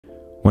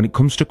When it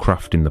comes to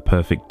crafting the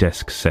perfect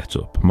desk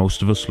setup,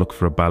 most of us look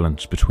for a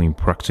balance between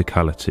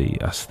practicality,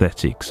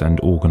 aesthetics and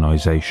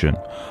organisation,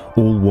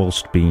 all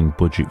whilst being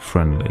budget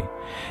friendly.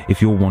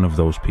 If you're one of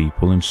those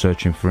people and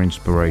searching for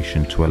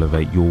inspiration to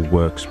elevate your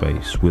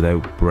workspace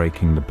without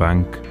breaking the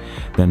bank,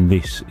 then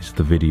this is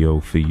the video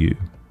for you.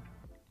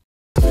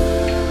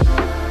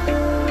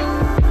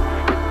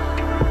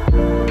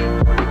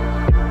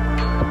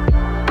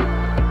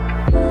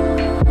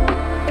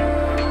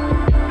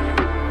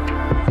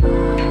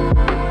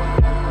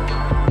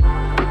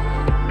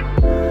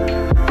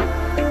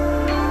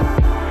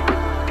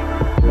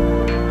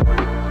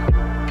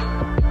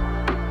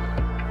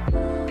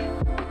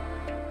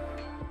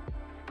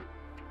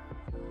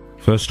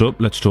 First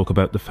up, let's talk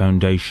about the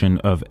foundation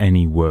of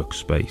any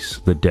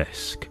workspace, the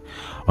desk.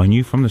 I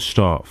knew from the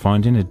start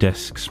finding a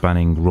desk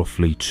spanning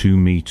roughly 2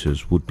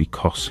 meters would be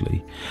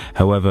costly.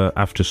 However,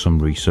 after some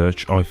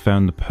research, I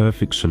found the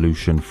perfect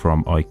solution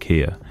from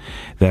Ikea.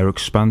 Their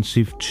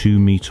expansive 2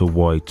 meter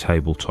wide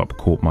tabletop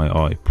caught my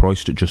eye,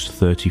 priced at just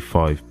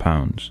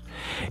 £35.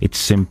 Its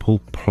simple,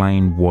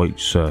 plain white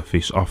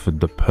surface offered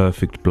the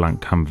perfect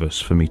blank canvas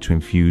for me to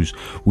infuse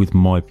with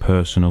my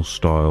personal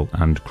style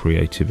and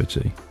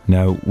creativity.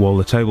 Now, while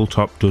the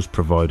tabletop does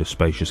provide a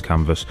spacious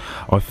canvas,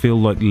 I feel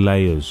like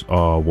layers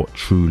are what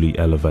truly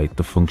elevate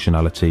the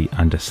functionality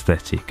and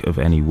aesthetic of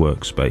any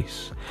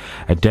workspace.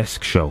 A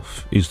desk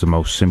shelf is the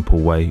most simple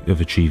way of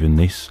achieving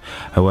this.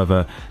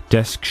 However,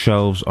 desk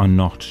shelves are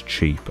not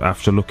cheap.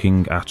 After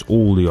looking at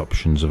all the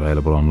options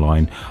available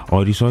online,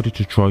 I decided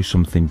to try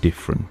something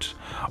different.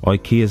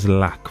 Ikea's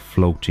lac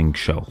floating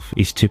shelf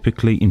is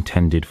typically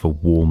intended for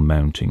wall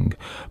mounting,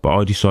 but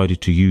I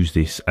decided to use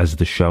this as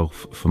the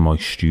shelf for my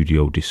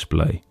studio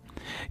display.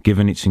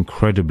 Given its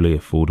incredibly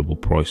affordable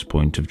price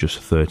point of just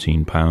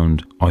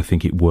 £13, I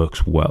think it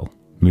works well.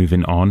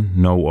 Moving on,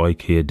 no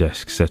Ikea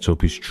desk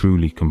setup is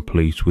truly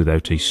complete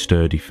without a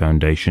sturdy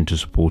foundation to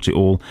support it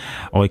all.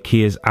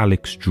 Ikea's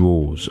Alex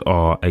drawers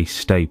are a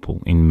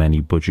staple in many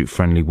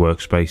budget-friendly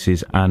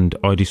workspaces, and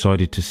I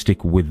decided to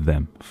stick with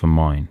them for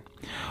mine.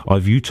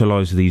 I've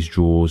utilised these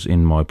drawers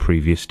in my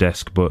previous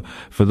desk, but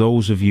for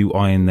those of you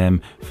eyeing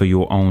them for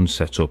your own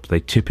setup, they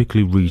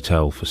typically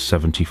retail for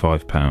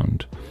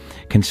 £75.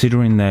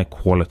 Considering their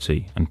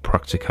quality and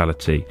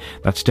practicality,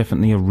 that's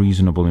definitely a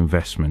reasonable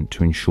investment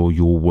to ensure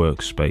your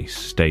workspace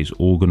stays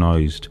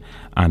organised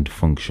and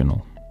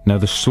functional. Now,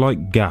 the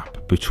slight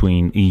gap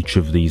between each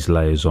of these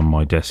layers on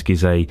my desk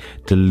is a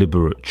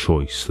deliberate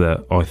choice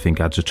that I think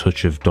adds a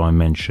touch of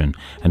dimension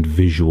and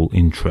visual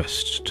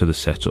interest to the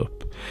setup.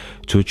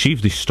 To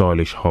achieve this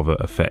stylish hover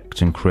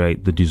effect and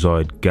create the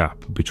desired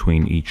gap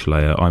between each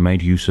layer, I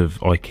made use of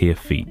Ikea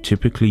feet,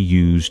 typically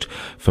used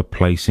for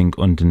placing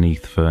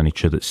underneath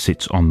furniture that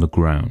sits on the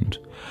ground.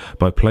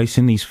 By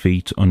placing these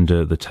feet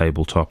under the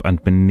tabletop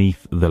and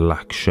beneath the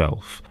lac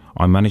shelf,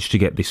 I managed to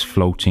get this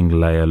floating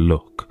layer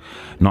look.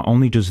 Not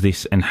only does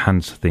this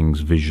enhance things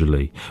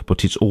visually,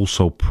 but it's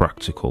also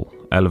practical.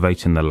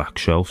 Elevating the lac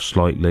shelf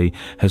slightly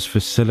has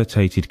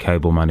facilitated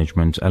cable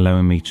management,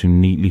 allowing me to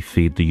neatly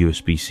feed the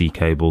USB-C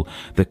cable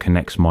that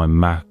connects my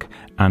Mac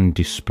and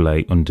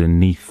display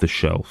underneath the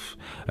shelf,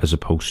 as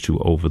opposed to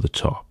over the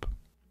top.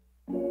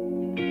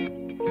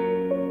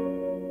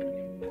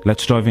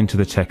 Let's dive into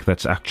the tech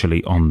that's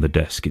actually on the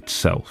desk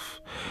itself.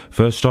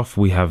 First off,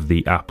 we have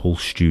the Apple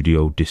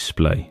Studio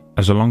display.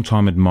 As a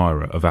long-time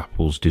admirer of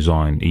Apple's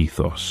design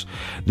ethos,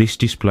 this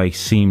display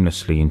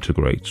seamlessly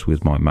integrates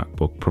with my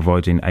MacBook,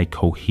 providing a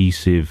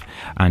cohesive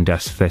and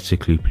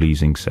aesthetically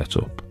pleasing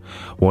setup.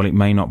 While it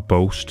may not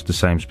boast the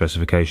same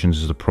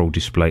specifications as the Pro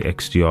Display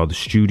XDR, the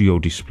Studio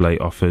display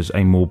offers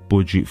a more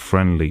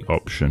budget-friendly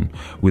option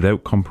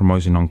without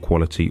compromising on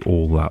quality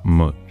all that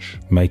much,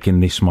 making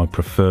this my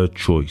preferred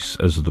choice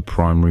as the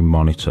primary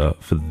monitor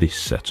for this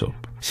setup.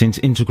 Since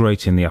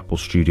integrating the Apple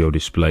Studio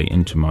display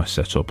into my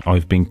setup,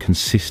 I've been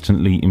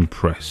consistently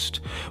impressed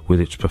with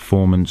its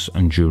performance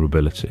and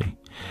durability.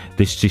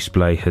 This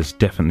display has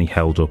definitely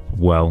held up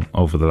well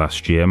over the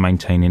last year,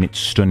 maintaining its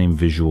stunning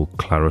visual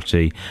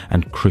clarity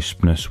and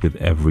crispness with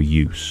every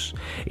use.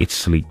 Its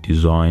sleek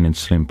design and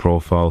slim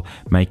profile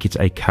make it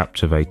a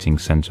captivating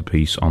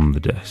centerpiece on the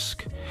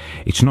desk.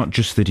 It's not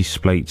just the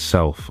display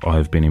itself I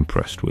have been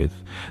impressed with.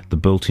 The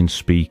built-in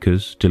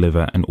speakers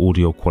deliver an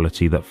audio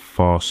quality that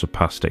far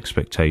surpassed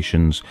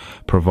expectations,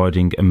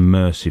 providing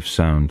immersive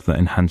sound that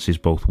enhances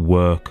both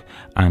work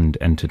and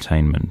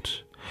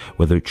entertainment.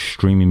 Whether it's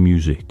streaming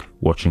music,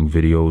 watching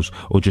videos,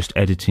 or just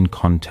editing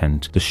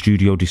content, the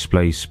Studio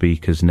Display's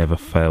speakers never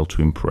fail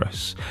to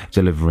impress,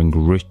 delivering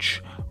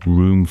rich,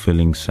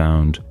 room-filling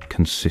sound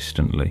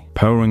consistently.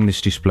 Powering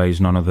this display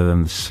is none other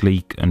than the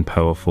sleek and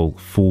powerful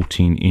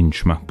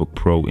 14-inch MacBook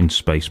Pro in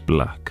space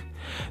black.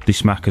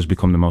 This Mac has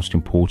become the most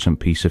important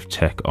piece of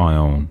tech I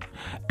own,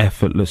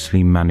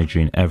 effortlessly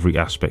managing every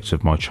aspect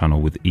of my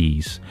channel with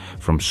ease.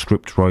 From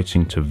script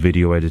writing to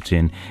video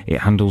editing,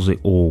 it handles it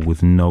all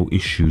with no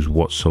issues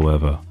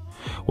whatsoever.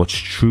 What's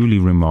truly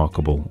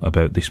remarkable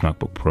about this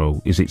MacBook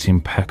Pro is its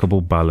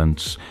impeccable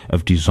balance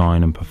of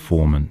design and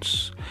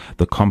performance.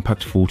 The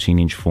compact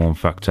 14-inch form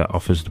factor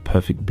offers the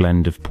perfect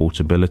blend of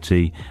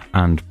portability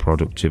and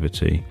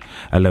productivity,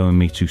 allowing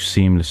me to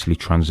seamlessly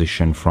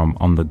transition from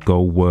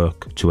on-the-go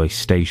work to a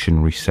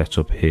stationary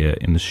setup here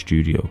in the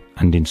studio.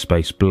 And in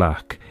space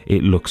black,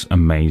 it looks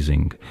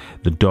amazing.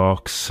 The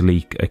dark,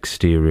 sleek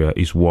exterior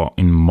is what,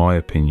 in my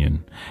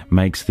opinion,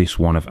 makes this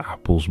one of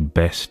Apple's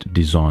best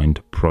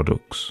designed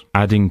products.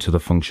 Adding to the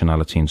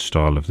functionality and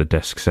style of the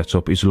desk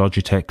setup is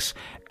Logitech's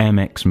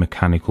MX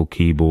mechanical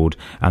keyboard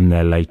and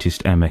their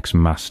latest MX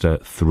Master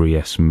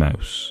 3S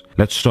mouse.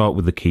 Let's start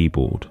with the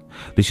keyboard.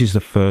 This is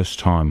the first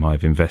time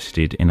I've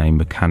invested in a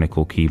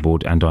mechanical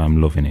keyboard and I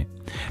am loving it.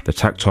 The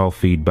tactile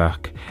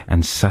feedback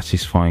and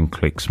satisfying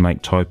clicks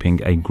make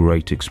typing a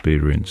great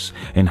experience,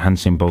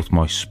 enhancing both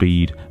my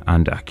speed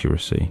and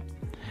accuracy.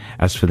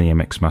 As for the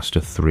MX Master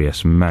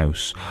 3S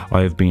mouse,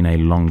 I have been a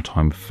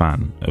long-time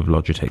fan of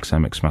Logitech's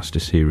MX Master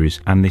series,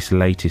 and this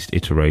latest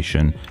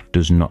iteration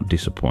does not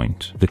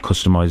disappoint. The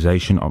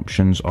customization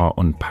options are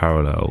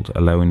unparalleled,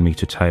 allowing me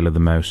to tailor the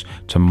mouse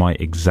to my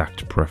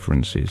exact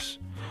preferences.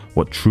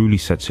 What truly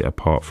sets it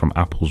apart from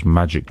Apple's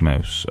Magic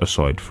Mouse,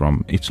 aside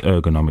from its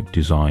ergonomic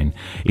design,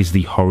 is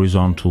the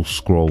horizontal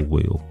scroll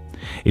wheel.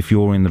 If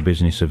you're in the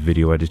business of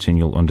video editing,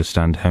 you'll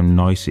understand how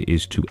nice it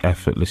is to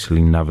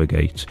effortlessly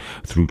navigate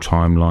through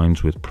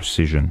timelines with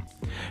precision.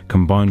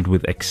 Combined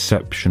with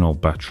exceptional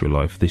battery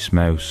life, this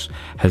mouse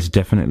has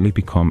definitely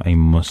become a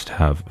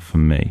must-have for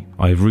me.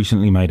 I have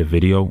recently made a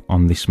video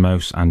on this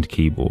mouse and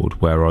keyboard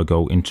where I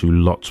go into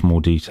lots more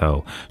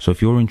detail, so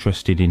if you're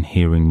interested in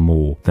hearing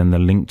more, then the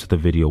link to the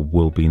video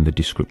will be in the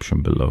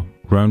description below.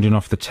 Rounding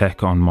off the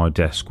tech on my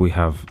desk, we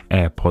have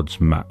AirPods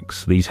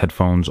Max. These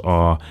headphones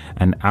are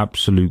an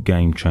absolute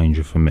game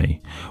changer for me.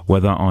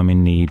 Whether I'm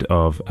in need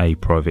of a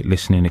private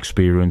listening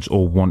experience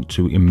or want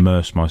to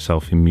immerse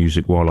myself in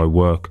music while I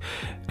work,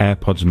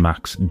 AirPods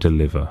Max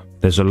deliver.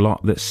 There's a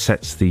lot that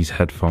sets these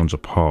headphones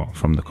apart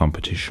from the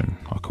competition.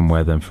 I can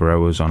wear them for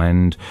hours on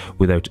end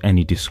without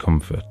any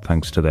discomfort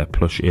thanks to their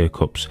plush ear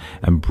cups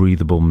and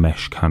breathable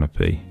mesh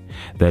canopy.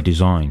 Their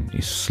design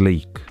is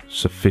sleek,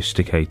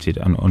 sophisticated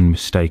and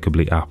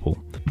unmistakably Apple.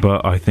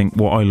 But I think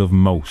what I love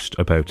most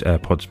about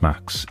AirPods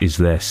Max is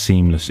their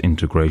seamless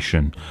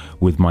integration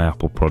with my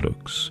Apple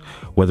products.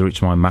 Whether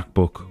it's my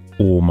MacBook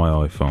or my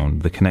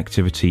iPhone, the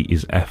connectivity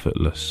is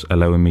effortless,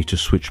 allowing me to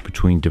switch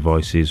between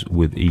devices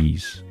with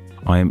ease.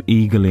 I am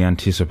eagerly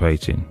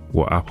anticipating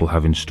what Apple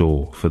have in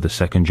store for the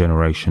second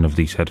generation of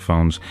these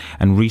headphones,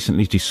 and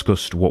recently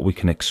discussed what we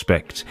can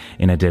expect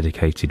in a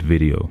dedicated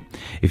video.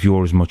 If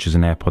you're as much as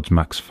an AirPods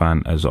Max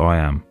fan as I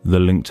am, the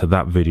link to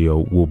that video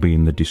will be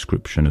in the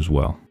description as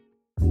well.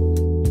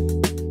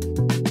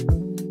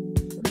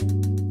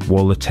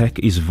 While the tech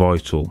is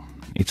vital,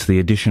 it's the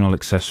additional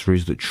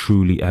accessories that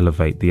truly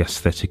elevate the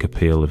aesthetic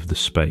appeal of the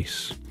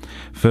space.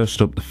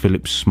 First up, the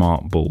Philips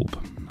Smart Bulb.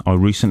 I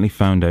recently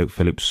found out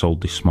Philips sold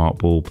this smart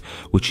bulb,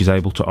 which is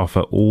able to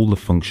offer all the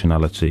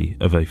functionality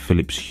of a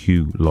Philips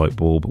Hue light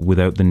bulb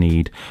without the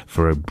need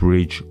for a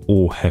bridge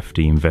or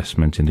hefty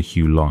investment in the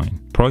Hue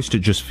line. Priced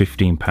at just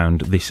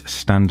 £15, this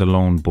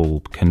standalone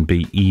bulb can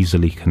be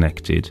easily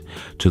connected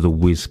to the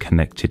Wiz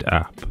Connected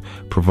app,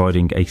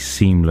 providing a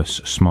seamless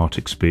smart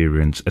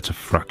experience at a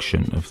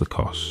fraction of the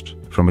cost.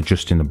 From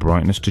adjusting the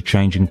brightness to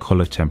changing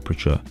colour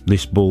temperature,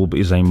 this bulb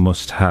is a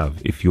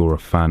must-have if you're a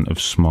fan of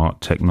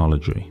smart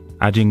technology.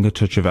 Adding a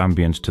touch of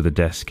ambience to the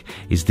desk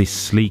is this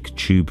sleek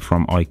tube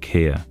from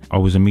Ikea. I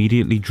was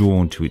immediately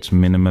drawn to its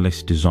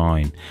minimalist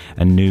design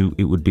and knew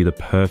it would be the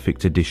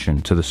perfect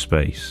addition to the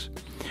space.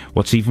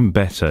 What's even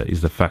better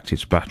is the fact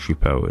it's battery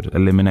powered,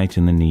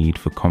 eliminating the need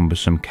for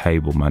cumbersome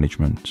cable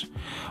management.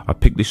 I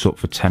picked this up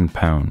for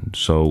 £10,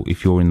 so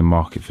if you're in the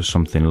market for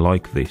something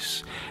like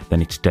this,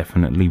 then it's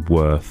definitely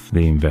worth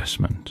the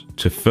investment.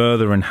 To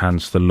further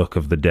enhance the look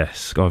of the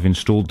desk, I've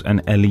installed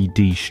an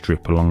LED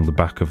strip along the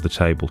back of the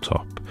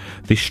tabletop.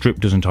 This strip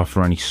doesn't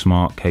offer any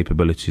smart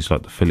capabilities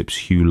like the Philips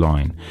Hue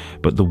line,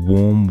 but the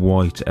warm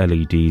white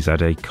LEDs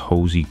add a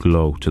cozy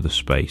glow to the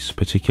space,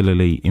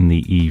 particularly in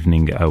the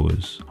evening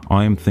hours.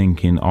 I am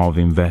thinking of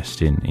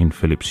investing in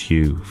Philips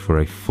Hue for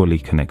a fully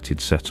connected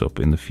setup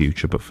in the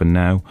future, but for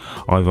now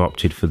I've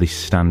opted for this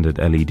standard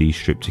LED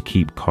strip to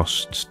keep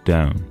costs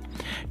down.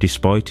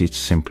 Despite its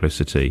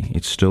simplicity,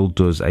 it still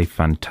does a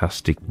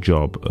fantastic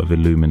job of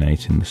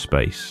illuminating the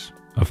space.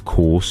 Of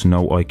course,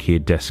 no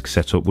IKEA desk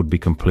setup would be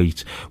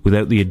complete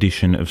without the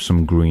addition of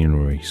some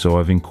greenery, so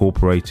I've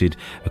incorporated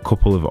a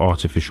couple of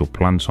artificial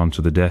plants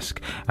onto the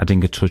desk,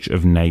 adding a touch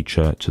of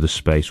nature to the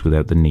space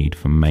without the need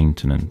for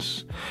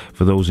maintenance.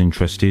 For those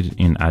interested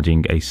in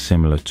adding a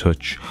similar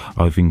touch,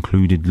 I've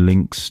included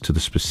links to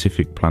the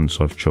specific plants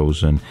I've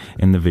chosen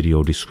in the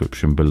video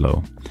description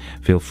below.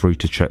 Feel free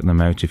to check them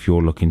out if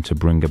you're looking to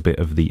bring a bit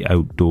of the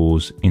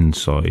outdoors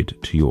inside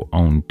to your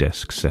own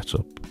desk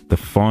setup. The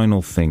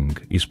final thing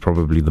is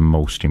probably the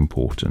most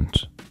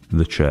important,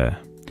 the chair.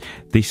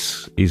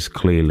 This is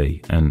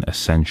clearly an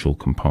essential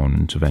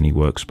component of any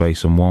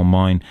workspace, and while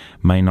mine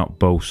may not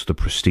boast the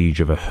prestige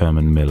of a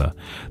Herman Miller,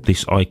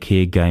 this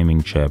Ikea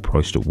gaming chair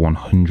priced at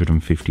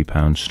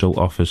 £150 still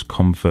offers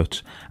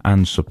comfort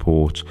and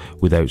support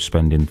without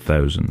spending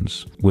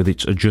thousands. With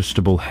its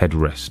adjustable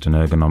headrest and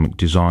ergonomic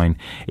design,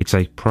 it's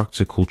a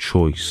practical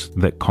choice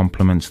that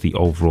complements the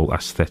overall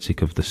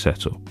aesthetic of the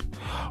setup.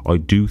 I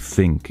do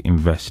think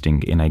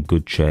investing in a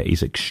good chair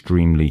is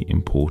extremely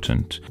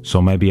important,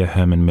 so maybe a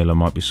Herman Miller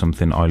might be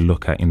something I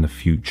look at in the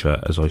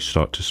future as I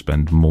start to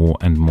spend more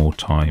and more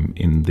time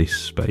in this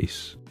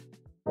space.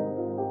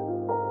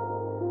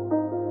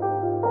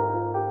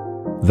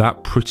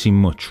 That pretty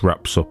much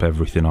wraps up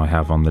everything I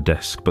have on the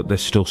desk, but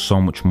there's still so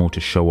much more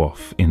to show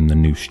off in the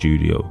new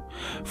studio.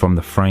 From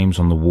the frames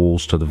on the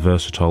walls to the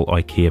versatile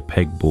Ikea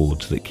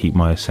pegboards that keep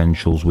my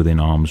essentials within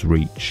arm's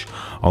reach,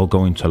 I'll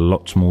go into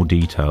lots more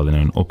detail in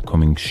an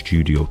upcoming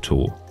studio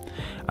tour.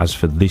 As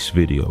for this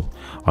video,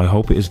 I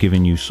hope it has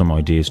given you some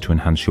ideas to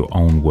enhance your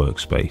own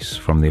workspace,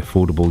 from the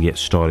affordable yet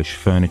stylish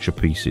furniture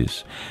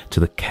pieces to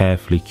the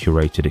carefully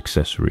curated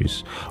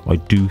accessories. I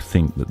do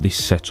think that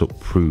this setup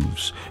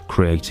proves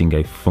creating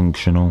a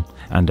functional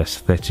and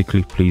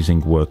aesthetically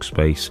pleasing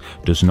workspace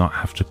does not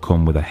have to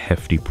come with a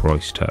hefty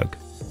price tag.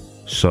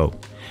 So,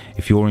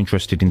 if you're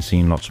interested in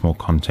seeing lots more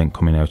content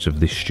coming out of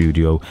this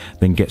studio,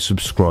 then get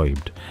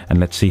subscribed and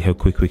let's see how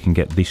quick we can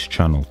get this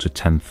channel to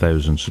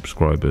 10,000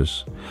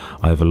 subscribers.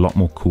 I have a lot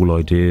more cool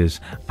ideas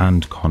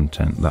and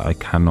content that I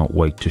cannot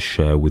wait to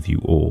share with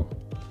you all.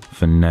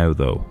 For now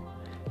though,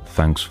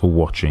 thanks for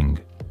watching,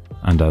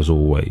 and as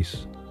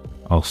always,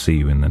 I'll see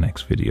you in the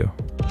next video.